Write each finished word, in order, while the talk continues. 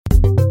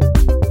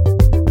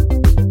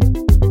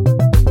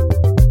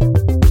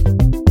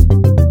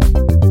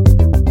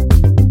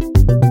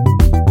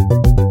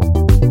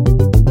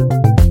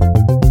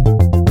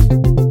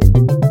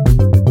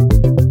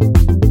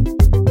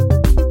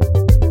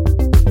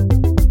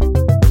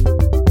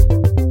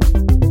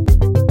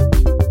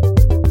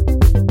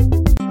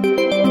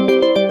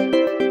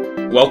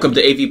Welcome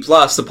to AV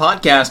Plus, the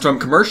podcast from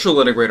Commercial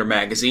Integrator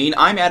Magazine.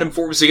 I'm Adam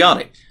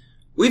Forziati.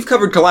 We've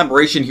covered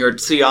collaboration here at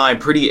CI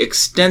pretty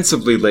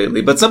extensively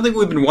lately, but something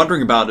we've been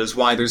wondering about is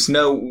why there's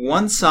no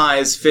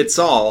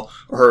one-size-fits-all,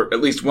 or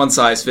at least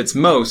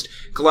one-size-fits-most,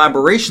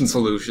 collaboration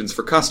solutions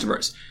for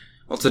customers.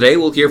 Well, today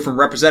we'll hear from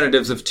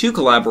representatives of two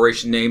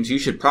collaboration names you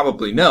should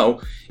probably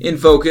know,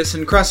 InFocus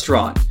and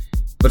Crestron.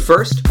 But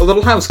first, a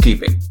little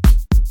housekeeping.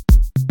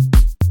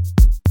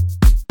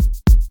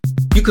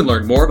 You can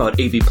learn more about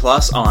AV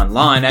Plus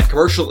online at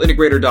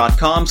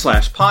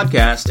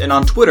commercialintegrator.com/podcast and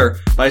on Twitter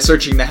by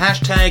searching the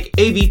hashtag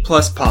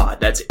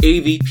AVPlusPod. That's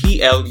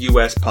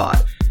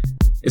AVPLUSPod.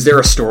 Is there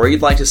a story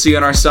you'd like to see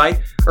on our site?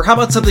 Or how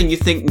about something you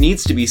think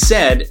needs to be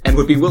said and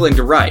would be willing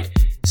to write?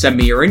 Send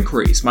me your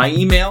inquiries. My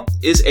email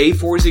is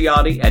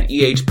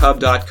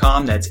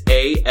aforziati@ehpub.com. That's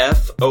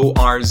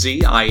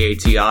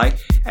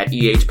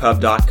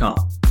AFORZIATI@ehpub.com.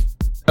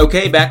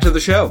 Okay, back to the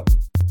show.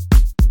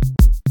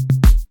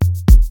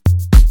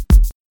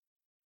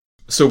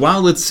 So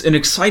while it's an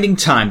exciting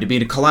time to be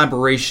a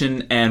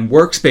collaboration and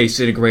workspace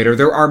integrator,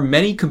 there are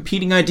many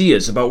competing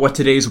ideas about what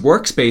today's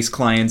workspace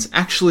clients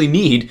actually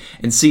need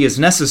and see as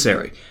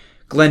necessary.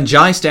 Glenn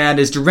Jystad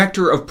is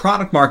Director of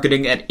Product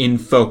Marketing at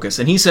InFocus,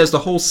 and he says the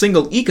whole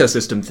single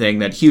ecosystem thing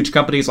that huge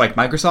companies like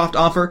Microsoft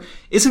offer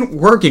isn't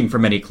working for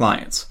many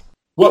clients.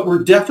 What we're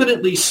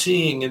definitely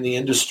seeing in the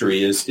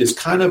industry is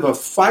kind of a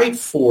fight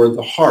for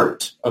the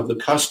heart of the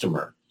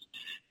customer.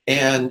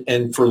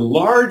 And for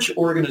large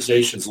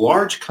organizations,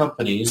 large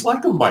companies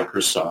like a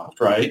Microsoft,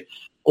 right,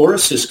 or a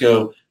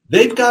Cisco,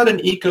 they've got an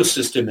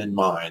ecosystem in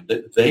mind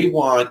that they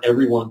want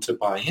everyone to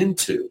buy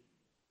into.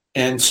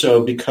 And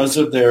so because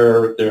of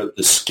the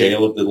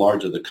scale of the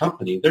larger the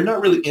company, they're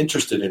not really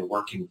interested in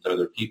working with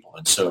other people.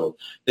 And so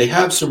they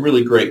have some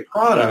really great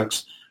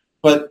products,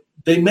 but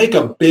they make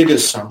a big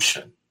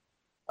assumption.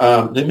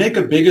 They make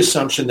a big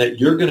assumption that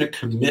you're going to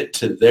commit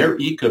to their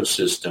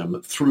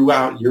ecosystem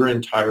throughout your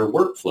entire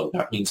workflow.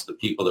 That means the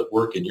people that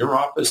work in your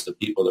office, the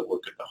people that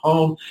work at the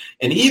home,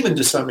 and even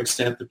to some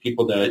extent the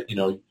people that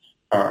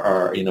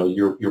are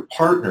your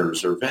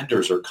partners or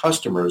vendors or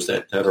customers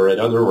that are at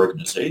other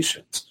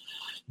organizations.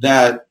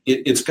 That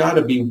it's got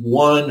to be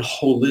one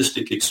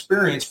holistic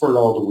experience for it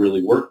all to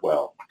really work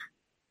well.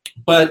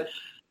 But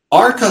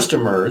our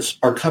customers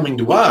are coming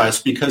to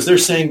us because they're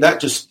saying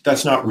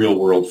that's not real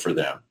world for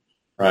them.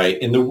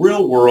 Right. In the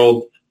real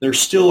world, there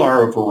still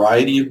are a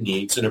variety of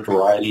needs and a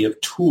variety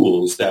of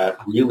tools that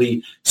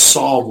really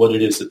solve what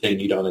it is that they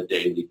need on a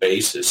daily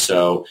basis.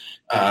 So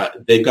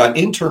they've got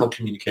internal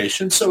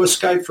communication. So a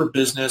Skype for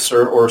Business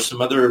or some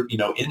other,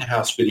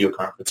 in-house video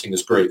conferencing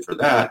is great for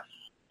that.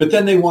 But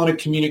then they want to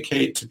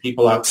communicate to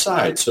people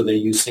outside. So they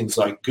use things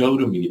like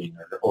GoToMeeting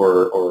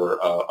or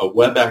a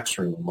WebEx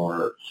room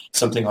or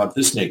something of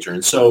this nature.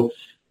 And so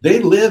they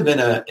live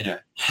in a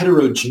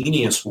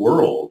heterogeneous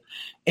world.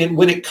 And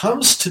when it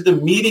comes to the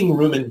meeting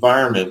room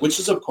environment, which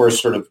is, of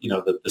course, sort of,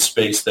 the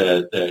space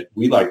that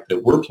we like,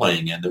 that we're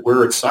playing in, that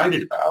we're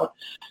excited about,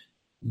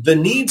 the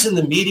needs in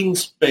the meeting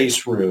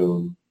space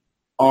room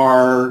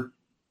are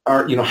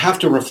have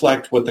to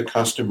reflect what the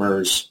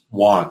customers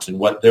want and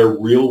what their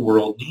real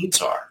world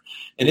needs are.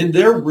 And in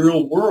their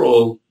real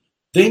world,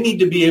 they need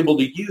to be able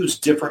to use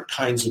different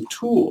kinds of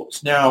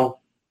tools. Now,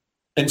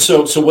 and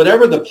so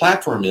whatever the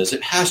platform is,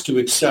 it has to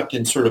accept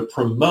and sort of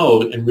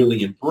promote and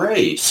really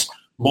embrace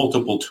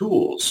multiple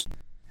tools.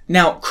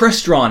 Now,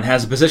 Crestron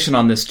has a position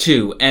on this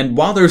too, and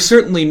while they're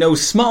certainly no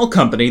small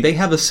company, they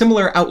have a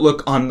similar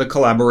outlook on the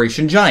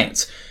collaboration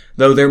giants,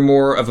 though they're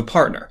more of a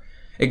partner.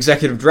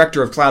 Executive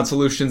Director of Cloud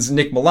Solutions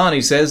Nick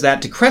Milani says that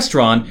to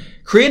Crestron,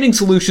 creating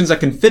solutions that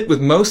can fit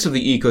with most of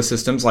the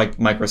ecosystems like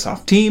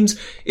Microsoft Teams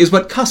is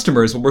what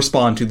customers will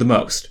respond to the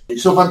most.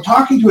 So if I'm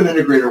talking to an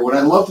integrator, what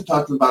I love to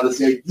talk to them about is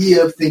the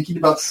idea of thinking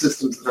about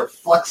systems that are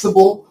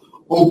flexible,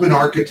 open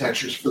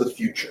architectures for the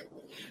future.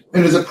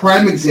 And as a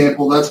prime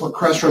example, that's what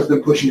Crestron's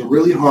been pushing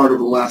really hard over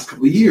the last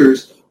couple of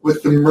years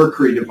with the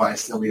Mercury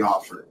device that we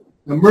offer.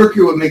 Now,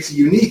 Mercury, what makes it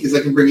unique is I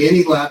can bring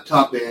any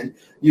laptop in,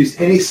 use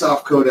any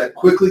soft codec,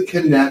 quickly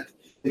connect,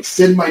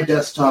 extend my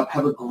desktop,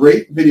 have a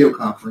great video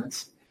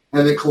conference,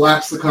 and then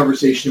collapse the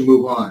conversation and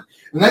move on.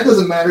 And that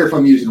doesn't matter if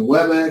I'm using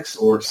WebEx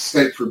or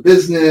Skype for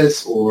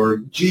Business or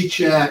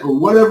GChat or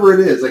whatever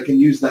it is, I can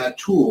use that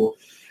tool.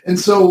 And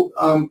so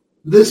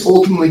this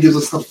ultimately gives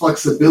us the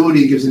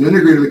flexibility, gives an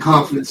integrator the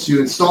confidence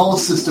to install a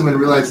system and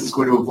realize it's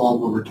going to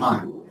evolve over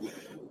time.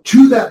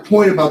 To that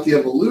point about the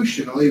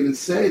evolution, I'll even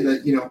say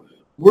that,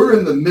 we're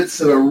in the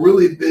midst of a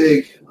really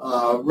big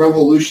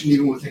revolution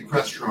even within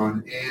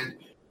Crestron and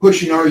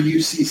pushing our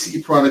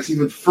UCC products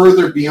even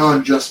further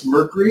beyond just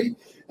Mercury.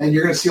 And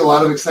you're going to see a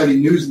lot of exciting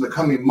news in the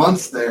coming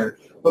months there.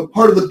 But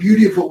part of the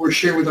beauty of what we're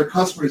sharing with our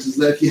customers is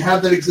that if you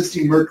have that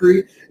existing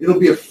Mercury, it'll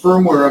be a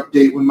firmware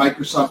update when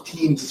Microsoft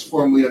Teams is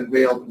formally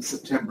unveiled in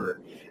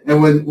September.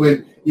 And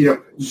when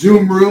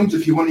Zoom Rooms,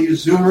 if you want to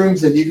use Zoom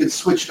Rooms, then you can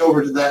switch it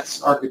over to that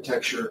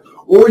architecture.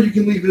 Or you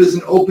can leave it as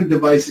an open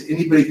device that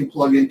anybody can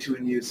plug into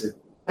and use it.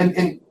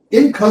 And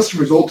end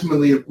customers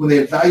ultimately, when they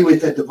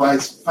evaluate that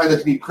device, find that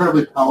to be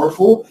incredibly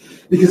powerful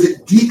because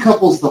it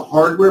decouples the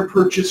hardware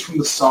purchase from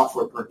the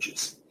software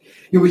purchase.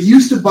 We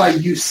used to buy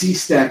UC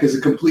Stack as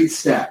a complete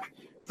stack,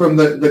 from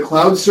the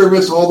cloud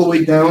service all the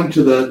way down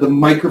to the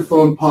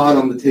microphone pod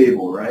on the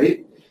table,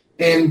 right?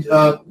 And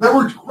that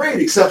worked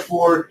great, except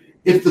for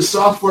if the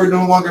software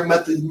no longer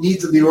met the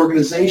needs of the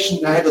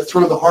organization, I had to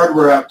throw the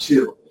hardware out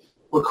too.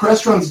 What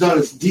Crestron's done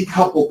is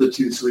decoupled the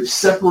two, so we've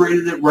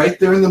separated it right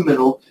there in the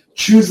middle.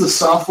 Choose the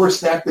software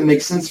stack that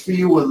makes sense for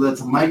you, whether that's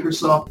a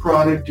Microsoft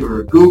product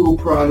or a Google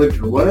product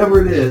or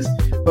whatever it is,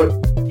 but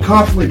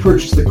confidently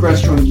purchase the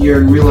Crestron gear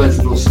and realize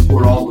that it'll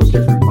support all those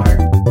different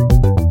environments.